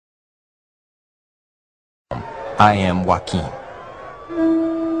I am Joaquin.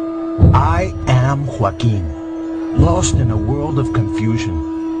 I am Joaquin, lost in a world of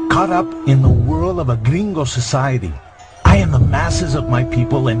confusion, caught up in the whirl of a gringo society. I am the masses of my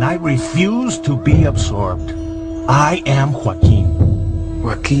people and I refuse to be absorbed. I am Joaquin.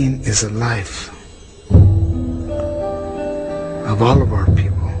 Joaquin is a life of all of our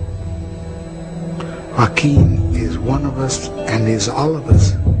people. Joaquin is one of us and is all of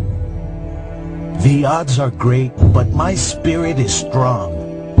us. The odds are great, but my spirit is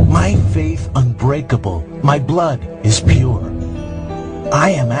strong. My faith unbreakable. My blood is pure.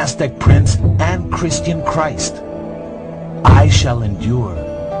 I am Aztec Prince and Christian Christ. I shall endure.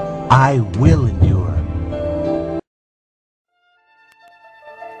 I will endure.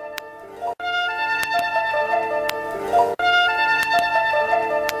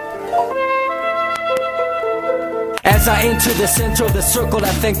 As I enter the center of the circle, I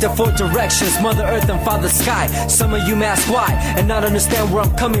thank the four directions, Mother Earth and Father Sky. Some of you may ask why, and not understand where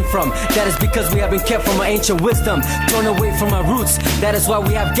I'm coming from. That is because we have been kept from our ancient wisdom, torn away from our roots. That is why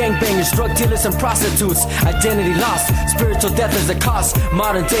we have gangbangers, drug dealers, and prostitutes. Identity lost, spiritual death is the cost.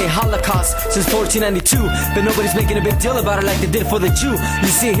 Modern day Holocaust since 1492, but nobody's making a big deal about it like they did for the Jew. You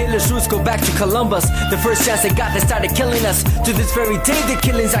see, Hitler's roots go back to Columbus. The first chance they got, they started killing us. To this very day, the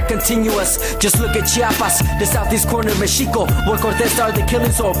killings are continuous. Just look at Chiapas, the southeast corner of Mexico, where Cortez started the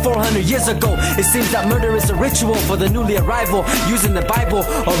killings over 400 years ago. It seems that murder is a ritual for the newly arrival, using the Bible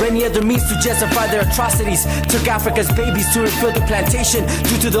or any other means to justify their atrocities. Took Africa's babies to refill the plantation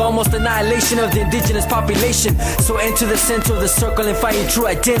due to the almost annihilation of the indigenous population. So enter the center of the circle and find your true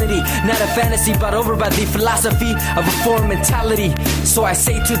identity, not a fantasy brought over by the philosophy of a foreign mentality. So I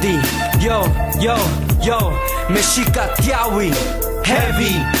say to thee, yo, yo, yo, Mexica Tiawi.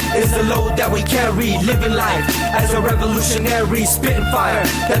 Heavy is the load that we carry, living life as a revolutionary, spitting fire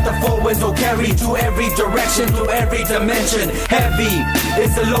that the four winds will carry to every direction, to every dimension. Heavy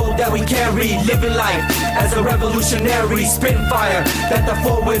is the load that we carry, living life as a revolutionary, spitting fire that the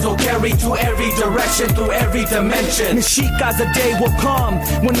four winds will carry to every direction, to every dimension. Mexica's a day will come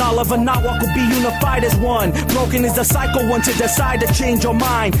when all of Anahuac will be unified as one. Broken is the cycle once you decide to change your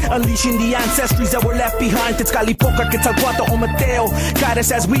mind, unleashing the ancestries that were left behind. Tezcatlipoca, Quetzalcoatl, Omateo, guide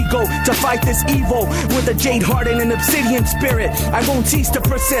us as we go to fight this evil with a jade heart and an obsidian spirit. I won't cease to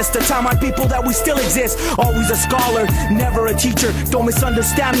persist to tell my people that we still exist. Always a scholar, never a teacher. Don't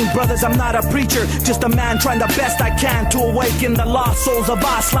misunderstand me, brothers, I'm not a preacher, just a man trying the best I can to awaken the lost souls of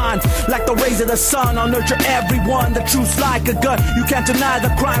Aslan. Like the rays of the sun, I'll nurture everyone. The truth's like a gun, you can't deny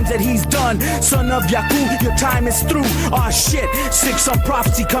the crimes that he's done. Son of Yaku, your time is through. Aw shit, sick, some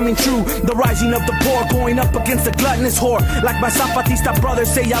prophecy coming true. The rising of the poor going up against the gluttonous whore. Like my Zapatista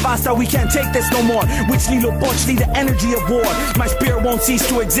brothers say, ya basta, we can't take this no more. Which Lilo Bochli, the energy of war. My spirit won't cease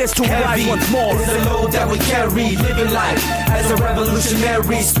to exist to rise once more. Is the load that we carry, living life as a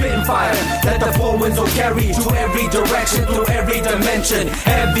revolutionary, spitting fire that the four winds will carry to every direction, to every dimension.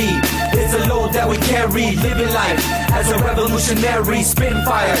 Heavy is the load that we carry, living life as a revolutionary, spitting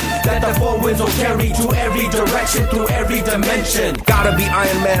fire that the four winds will carry to every direction, to every dimension. Gotta be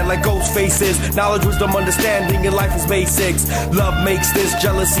Iron Man like ghost faces. Knowledge, wisdom, understanding in life is basics. Love makes this,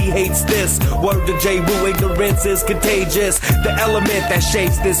 jealousy hates this. Word to J. Wu, ignorance is contagious. The element that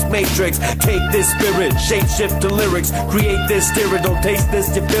shapes this matrix. Take this spirit, shape shift to lyrics. Create this, steer it, don't taste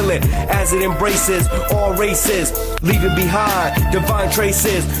this, you feel it. As it embraces all races, leaving behind divine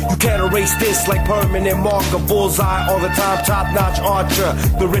traces. You can't erase this like permanent marker. Bullseye all the time, top-notch archer.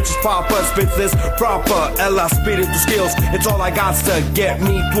 The richest papa spits this proper. Ella spiritual skills, it's all I got to get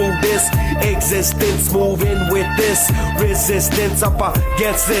me through this existence. Moving with this resistance up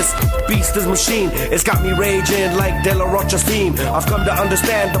against this beast is machine. It's got me raging like De La Rocha's theme. I've come to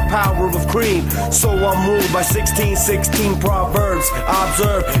understand the power of cream, so I'm ruled by 1616 proverbs. I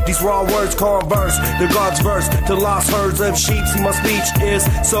observe these raw words converse the God's verse to lost herds of sheep. See, my speech is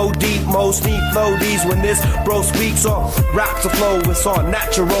so deep, most neat flow these when this bro speaks or raps a flow. It's all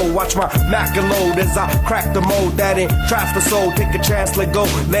natural. Watch my Mac and load as I crack the mode that entraps the soul. Take a chance, let go,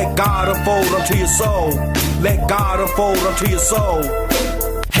 let God unfold unto your soul. Let God unfold unto your soul.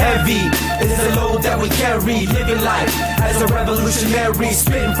 Heavy is the load that we carry, living life as a revolutionary,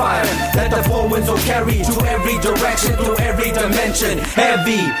 spitting fire that the four winds will carry to every direction, to every dimension.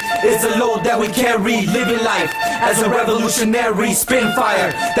 Heavy is the load that we carry, living life as a revolutionary, spitting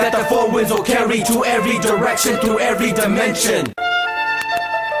fire that the four winds will carry to every direction, to every dimension.